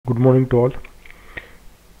Good morning to all.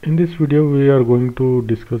 In this video we are going to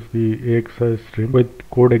discuss the AXI stream with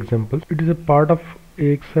code examples. It is a part of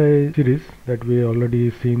AXI series that we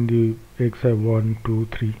already seen the AXI 1, 2,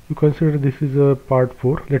 3. You consider this is a part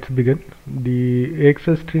 4. Let's begin. The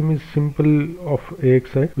AXI stream is simple of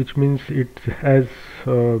AXI, which means it has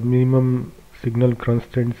minimum signal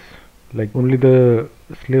constraints, like only the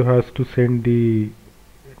slave has to send the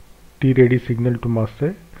TREADY signal to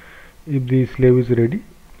master. If the slave is ready,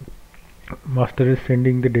 master is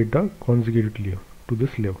sending the data consecutively to the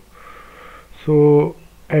slave. So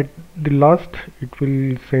at the last it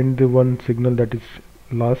will send the one signal, that is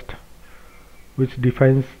last, which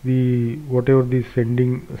defines the whatever the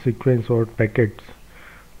sending sequence or packets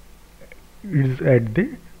is at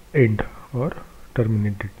the end or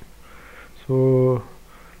terminated. So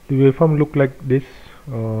the waveform look like this.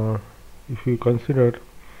 If you consider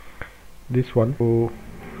this one, so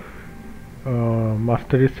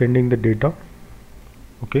master is sending the data.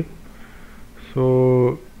 Okay,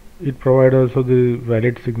 so it provides also the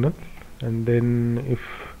valid signal, and then if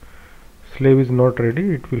slave is not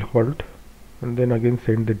ready, it will halt and then again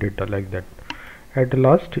send the data like that. At the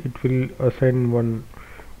last it will assign one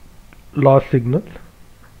last signal,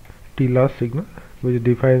 TLAST signal, which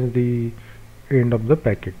defines the end of the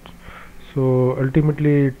packet. So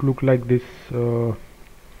ultimately it look like this,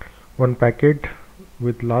 one packet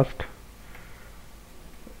with last,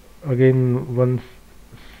 again one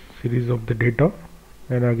series of the data,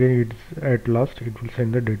 and again it's at last it will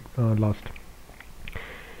send the last.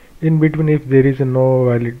 In between, if there is no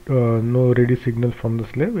valid no ready signal from the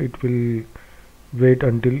slave, it will wait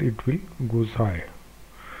until it will goes high.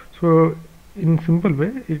 So in simple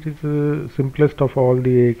way, it is the simplest of all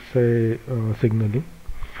the AXI signaling,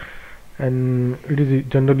 and it is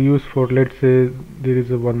generally used for, let's say there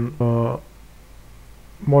is a one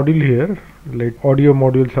module here, like audio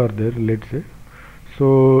modules are there, let's say.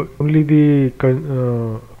 So only the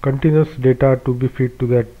continuous data to be fed to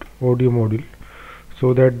that audio module,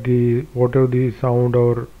 so that the whatever the sound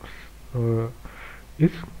or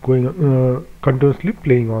is going continuously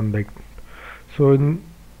playing on that. So in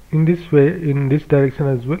this way, in this direction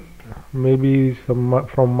as well, maybe some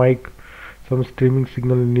from mic some streaming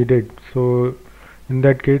signal needed. So in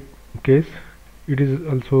that case it is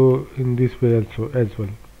also in this way also as well.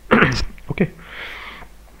 Okay,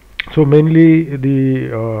 so mainly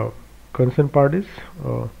the concern part is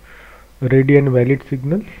ready and valid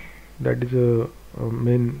signal, that is a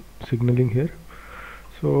main signaling here.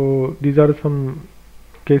 So these are some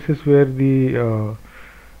cases where the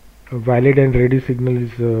valid and ready signal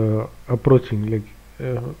is approaching,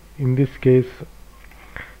 like in this case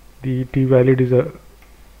the TVALID is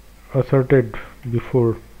asserted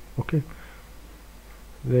before. Okay,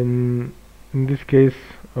 then in this case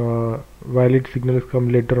valid signals come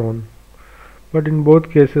later on, but in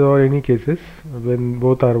both cases or any cases when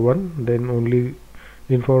both are 1, then only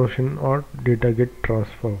information or data get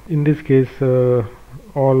transferred. In this case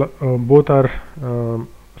all both are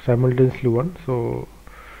simultaneously 1, so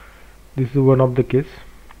this is one of the case.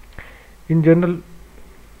 In general,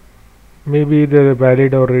 maybe the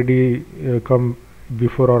valid or ready come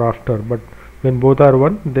before or after, but when both are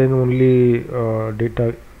 1, then only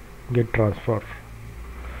data get transferred.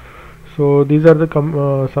 So these are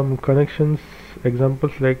the some connections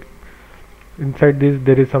examples, like inside this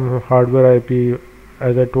there is some hardware IP,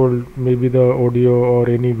 as I told, maybe the audio or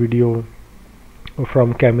any video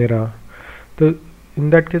from camera. So in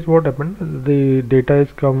that case what happened, the data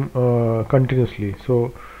is come continuously,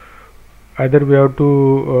 so either we have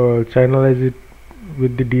to channelize it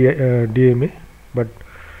with the DMA, but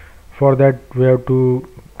for that we have to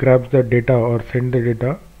grab the data or send the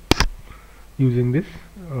data using this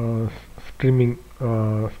streaming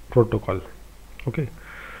protocol. Okay,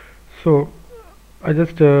 so I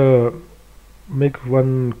just make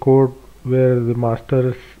one code where the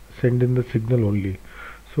master send in the signal only.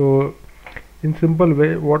 So in simple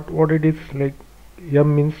way, what it is, like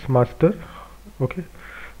M means master. Okay,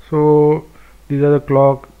 so these are the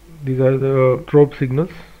clock, these are the strobe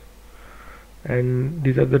signals, and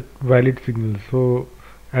these are the valid signals. So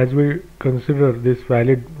as we consider this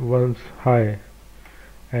valid ones high,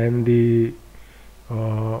 and the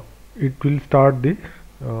it will start the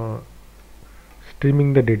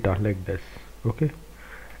streaming the data like this. Okay,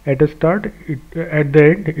 at a start, at the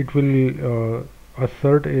end it will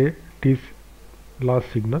assert a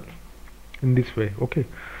TLAST signal in this way. Okay,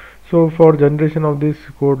 so for generation of this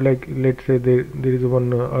code, like let's say there is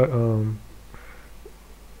one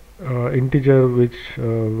integer which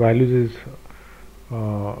values is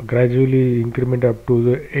gradually increment up to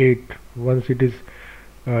the 8. Once it is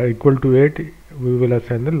equal to 8, we will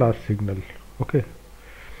assign the last signal. Okay,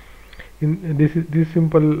 in this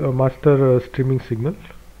simple master streaming signal.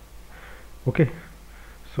 Okay,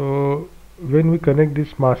 so when we connect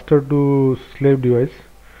this master to slave device,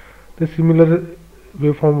 the similar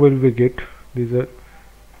waveform will we get. These are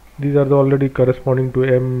the already corresponding to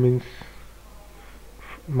M, means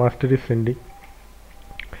master is sending,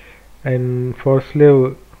 and for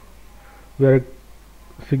slave we are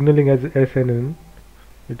signaling as S and N.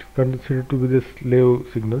 It's considered to be the slave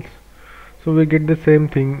signals, so we get the same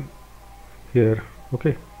thing here.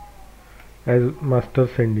 Okay, as master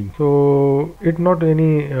sending. So it's not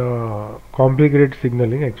any complicated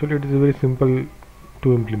signaling. Actually, it is very simple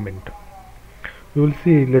to implement. We will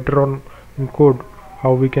see later on in code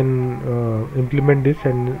how we can implement this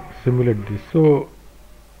and simulate this. So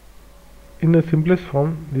in the simplest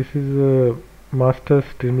form, this is master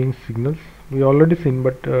streaming signals. We already seen,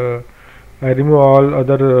 but I remove all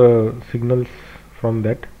other signals from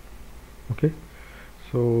that. Okay,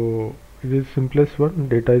 so it is simplest one.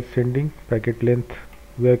 Data is sending, packet length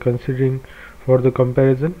we are considering for the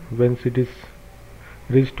comparison. Once it is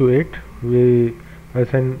reached to 8, we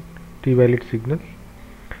assign TVALID signal.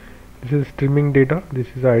 This is streaming data, this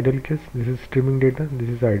is idle case, this is streaming data, this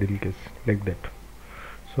is idle case, like that.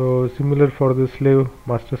 So similar for the slave,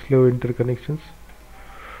 master slave interconnections.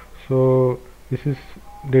 So this is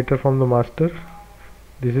data from the master,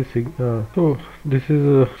 this is this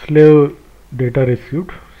is slave data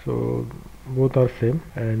received. So both are same,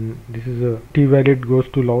 and this is a TVALID goes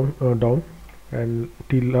to down, and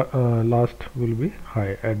TLAST will be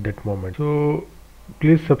high at that moment. So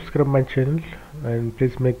please subscribe my channel and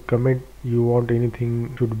please make comment you want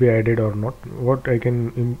anything should be added or not, what I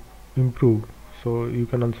can improve. So you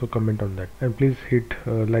can also comment on that, and please hit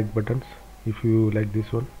like buttons if you like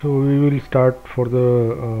this one. So we will start for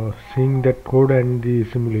the seeing that code and the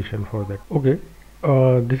simulation for that. Okay,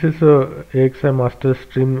 this is a AXI master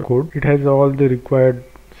stream code. It has all the required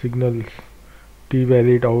signals: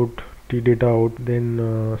 TVALID out, T data out, then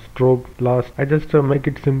strobe, last. I just make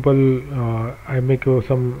it simple. I make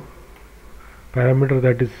some parameter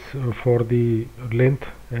that is for the length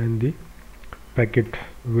and the packet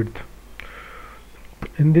width.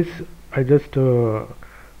 In this I just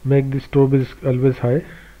make the strobe is always high,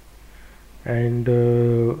 and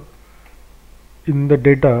in the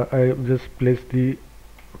data I just place the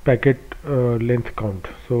packet length count.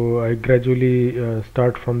 So I gradually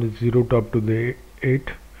start from the 0 to up to the 8.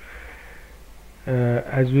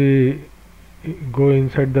 As we go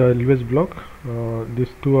inside the LVS block, these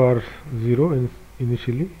two are 0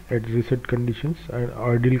 initially at reset conditions and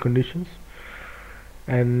ideal conditions,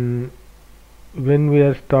 and when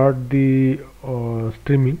we start the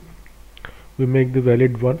streaming, we make the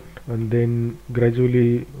valid 1, and then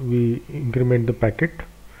gradually we increment the packet,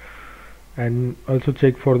 and also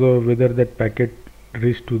check for the whether that packet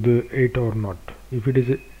reached to the 8 or not. If it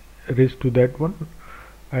is reached to that one,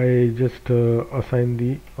 I just assign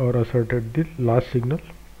the or asserted the last signal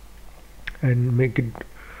and make it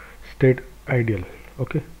state ideal.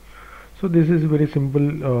 Okay, so this is very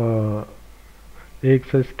simple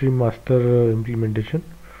AXI Stream master implementation.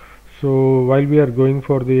 So while we are going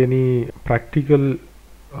for the any practical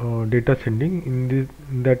data sending, in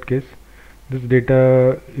that case, this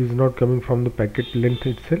data is not coming from the packet length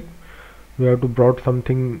itself. We have to brought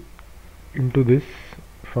something into this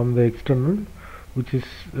from the external, which is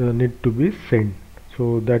need to be sent.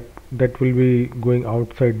 So that will be going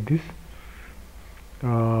outside this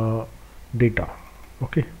data.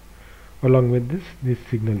 Okay, along with this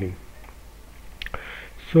signaling.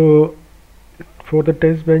 So for the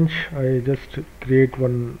test bench, I just create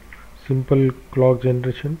one simple clock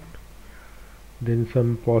generation, then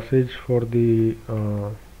some passage for the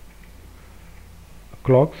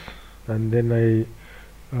clocks, and then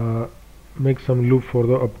I make some loop for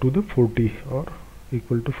the up to the 40 or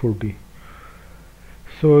equal to 40.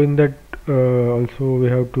 So in that also we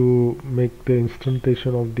have to make the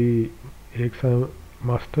instantiation of the AXI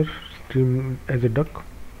master stream as a duck,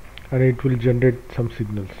 and it will generate some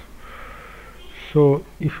signals. So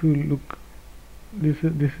if you look, this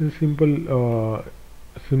is simple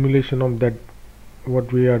simulation of that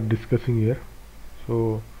what we are discussing here.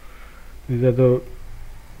 So these are the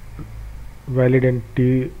valid and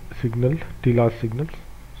T signal, TLAST signals.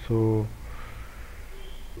 So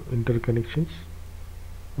interconnections.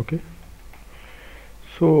 Okay,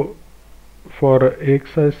 so for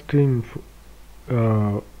AXI stream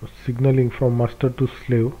signaling from master to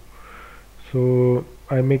slave, so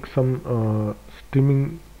I make some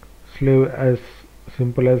streaming slave as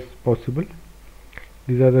simple as possible.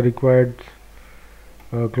 These are the required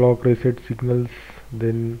clock reset signals,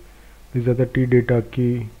 then These are the T data: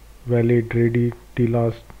 key, valid, ready,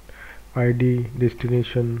 TLAST, ID,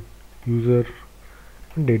 destination, user,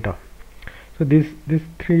 and data. So these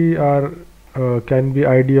three are can be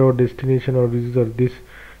ID or destination or user. These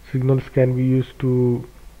signals can be used to,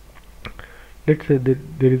 let's say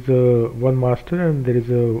that there is a one master and there is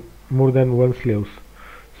a more than one slaves.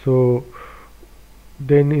 So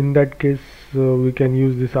then in that case we can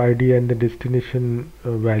use this ID and the destination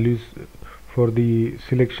values for the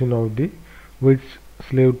selection of the which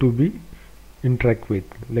slave to be interact with,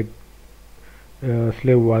 like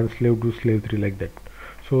slave 1, slave 2, slave 3, like that.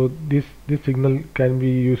 So this signal can be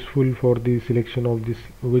useful for the selection of this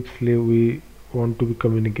which slave we want to be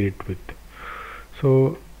communicate with.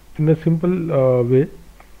 So in a simple way,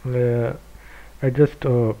 I just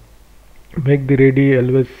make the ready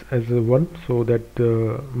always as a 1, so that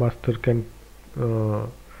the master can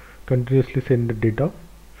continuously send the data.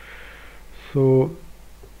 So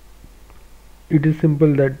it is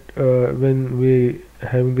simple that when we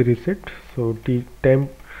having the reset, so temp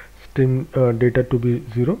stream data to be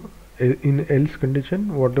 0. In else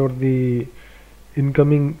condition, whatever the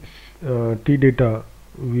incoming T data,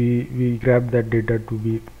 we grab that data to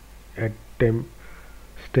be at temp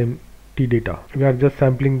stem T data. We are just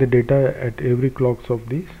sampling the data at every clocks of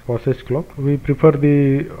the processed clock. We prefer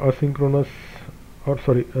the asynchronous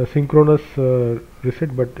synchronous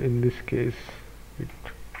reset, but in this case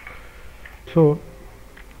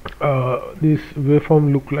this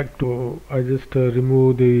waveform look like to, I just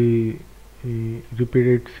remove the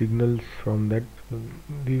repeated signals from that.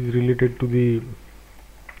 This is related to the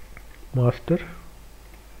master.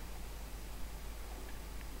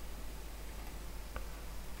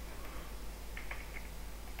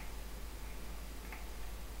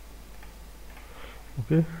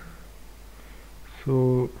 Okay,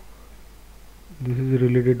 so this is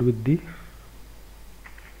related with the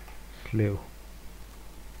slave.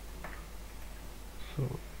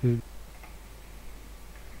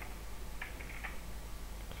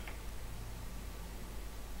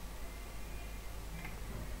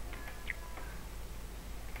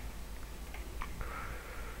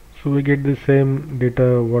 So we get the same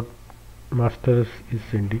data what master is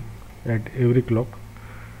sending at every clock,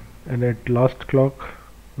 and at last clock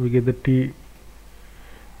we get the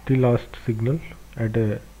last signal at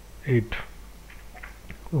 8.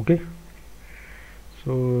 Okay,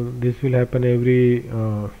 so this will happen every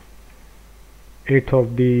 8th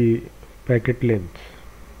of the packet length.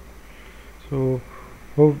 So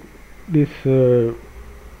hope this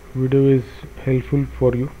video is helpful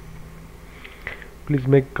for you. Please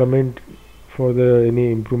make comment for the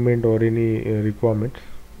any improvement or any requirements.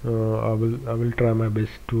 I will try my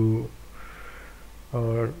best to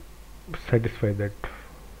satisfy that.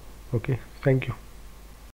 Okay, thank you.